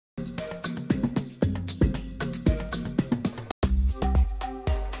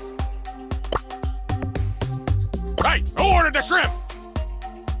Hey, who ordered the shrimp?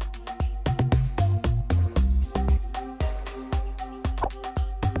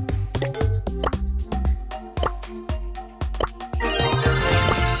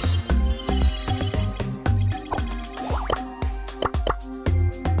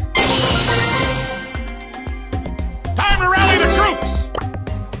 Time to rally the troops!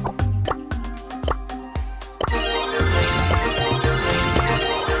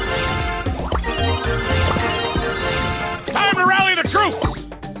 Time to rally the troops!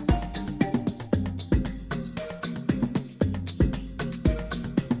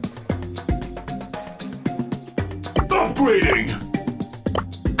 Upgrading!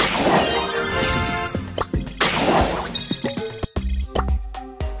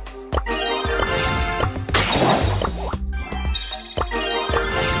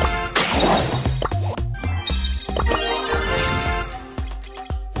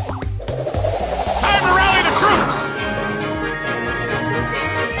 Time to rally the troops!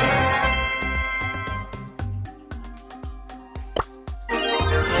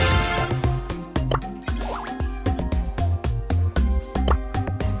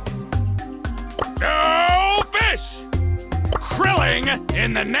 No fish! Krilling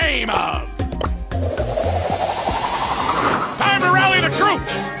in the name of! Time to rally the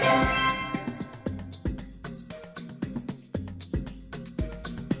troops!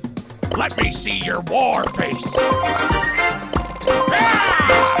 Let me see your war face! Ah!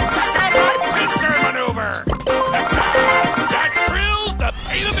 Check out my pincer maneuver! That Krill's to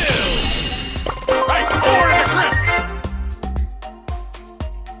pay the bills! Right, order the shrimp!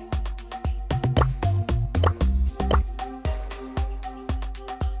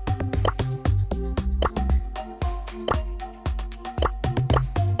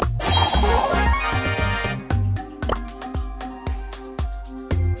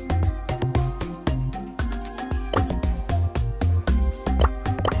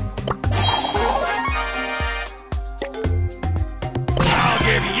 I'll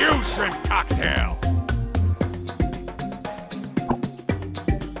give you shrimp cocktail!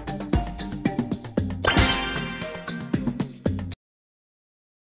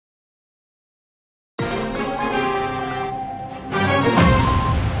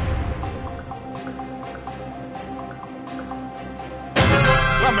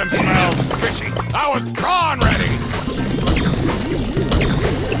 Something smells fishy. I was prawn ready!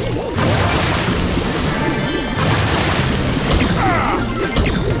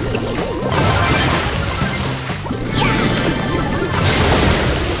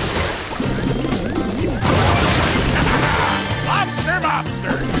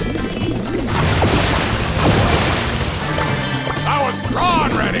 Lobster! I was prawn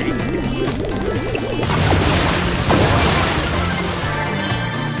ready!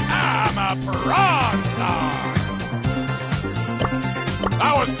 I'm a prawn star! I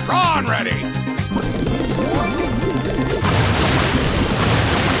was prawn ready!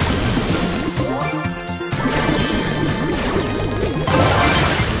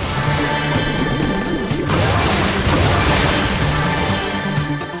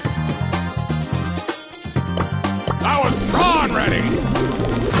 I was prawn ready!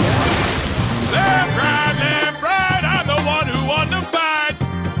 Lamb bride, I'm the one who won the fight!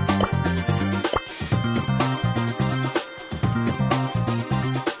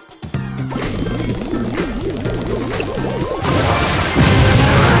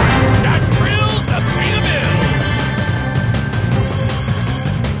 That Krill's to pay the bills!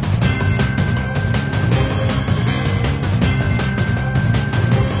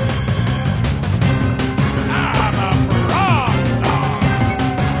 I'm a prawn star!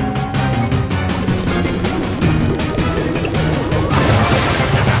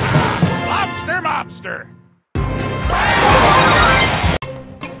 Lobster!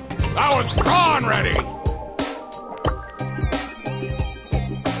 I was prawn ready!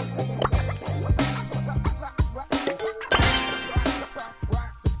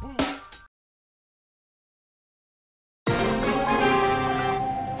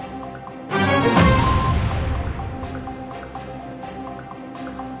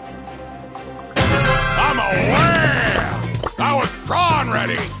 I'm a whale! I was prawn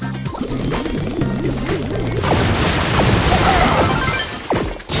ready!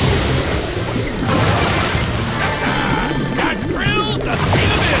 Got Krill's to pay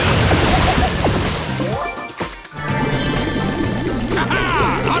the bills!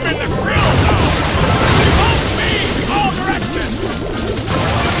 I'm in the grill zone! Full speed, all directions!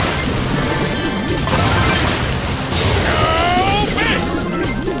 No fish!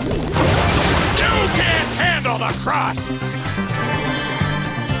 You can't handle the crust!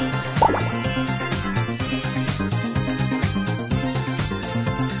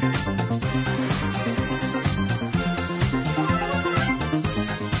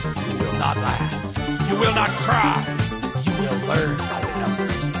 not laugh. You will not cry. You will learn.